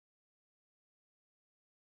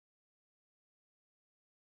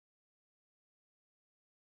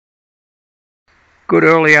Good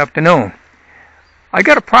early afternoon. I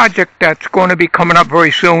got a project that's going to be coming up very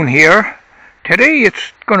soon here. Today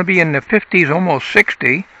it's going to be in the 50s, almost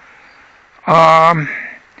 60. I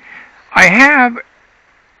have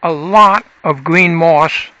a lot of green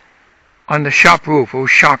moss on the shop roof. It was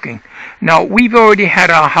shocking. Now, we've already had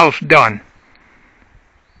our house done.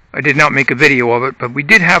 I did not make a video of it, but we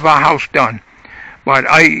did have our house done. But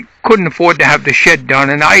I couldn't afford to have the shed done,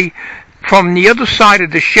 and from the other side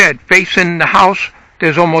of the shed, facing the house,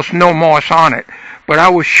 there's almost no moss on it. But I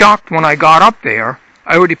was shocked when I got up there.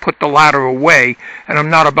 I already put the ladder away, and I'm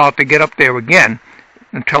not about to get up there again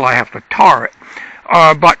until I have to tar it.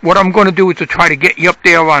 But what I'm going to do is to try to get you up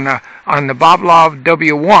there on the Boblov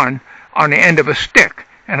W1 on the end of a stick,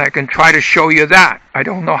 and I can try to show you that. I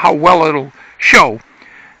don't know how well it'll show,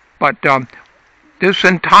 but this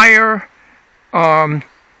entire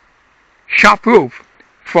shop roof,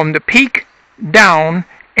 from the peak down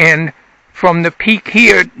and from the peak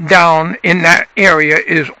here down in that area,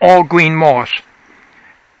 is all green moss.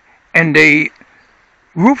 And the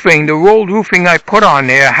roofing, the rolled roofing I put on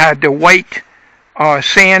there, had the white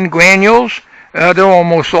sand granules. They're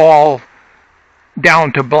almost all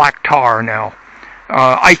down to black tar now.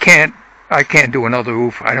 I can't do another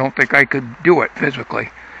roof. I don't think I could do it physically.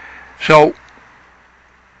 So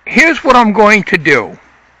here's what I'm going to do.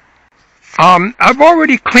 I've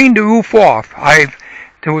already cleaned the roof off.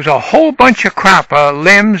 There was a whole bunch of crap,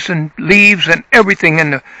 limbs and leaves and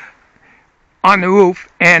everything on the roof,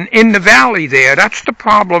 and in the valley there. That's the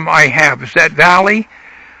problem I have, is that valley,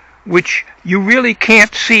 which you really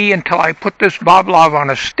can't see until I put this Boblov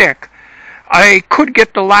on a stick. I could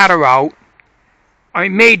get the ladder out. I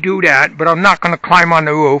may do that, but I'm not going to climb on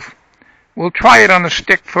the roof. We'll try it on a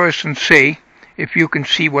stick first and see if you can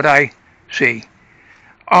see what I see.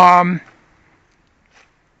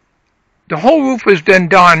 The whole roof is then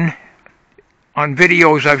done on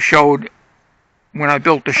videos I've showed when I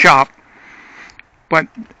built the shop. But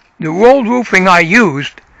the rolled roofing I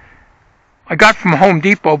used, I got from Home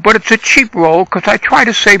Depot, but it's a cheap roll because I try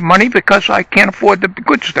to save money because I can't afford the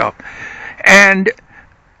good stuff. And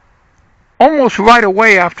almost right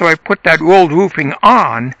away after I put that rolled roofing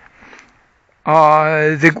on,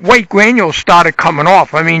 the white granules started coming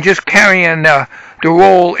off. I mean, just carrying the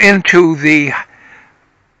roll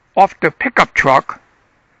off the pickup truck.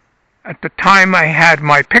 At the time I had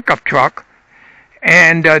my pickup truck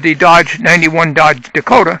and the 91 Dodge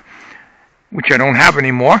Dakota, which I don't have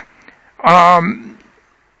anymore. The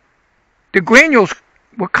granules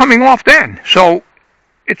were coming off then, so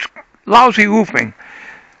it's lousy roofing.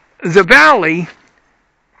 The valley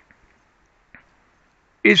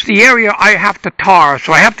is the area I have to tar,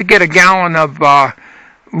 so I have to get a gallon of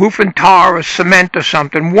roofing tar or cement or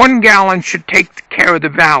something. 1 gallon should take care of the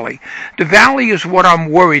valley. The valley is what I'm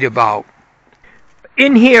worried about.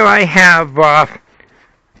 In here I have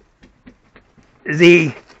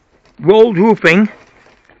the rolled roofing.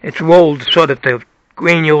 It's rolled so that the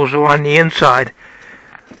granules are on the inside.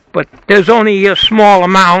 But there's only a small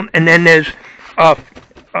amount, and then there's a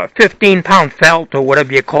 15-pound felt, or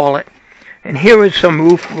whatever you call it. And here's some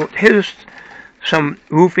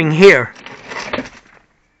roofing here.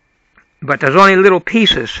 But there's only little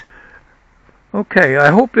pieces. Okay,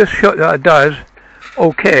 I hope this does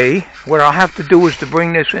okay. What I'll have to do is to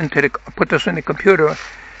bring this put this in the computer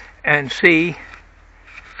and see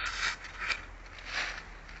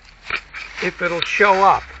if it'll show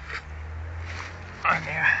up on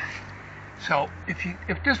there. So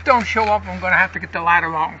if this don't show up, I'm going to have to get the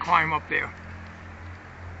ladder out and climb up there.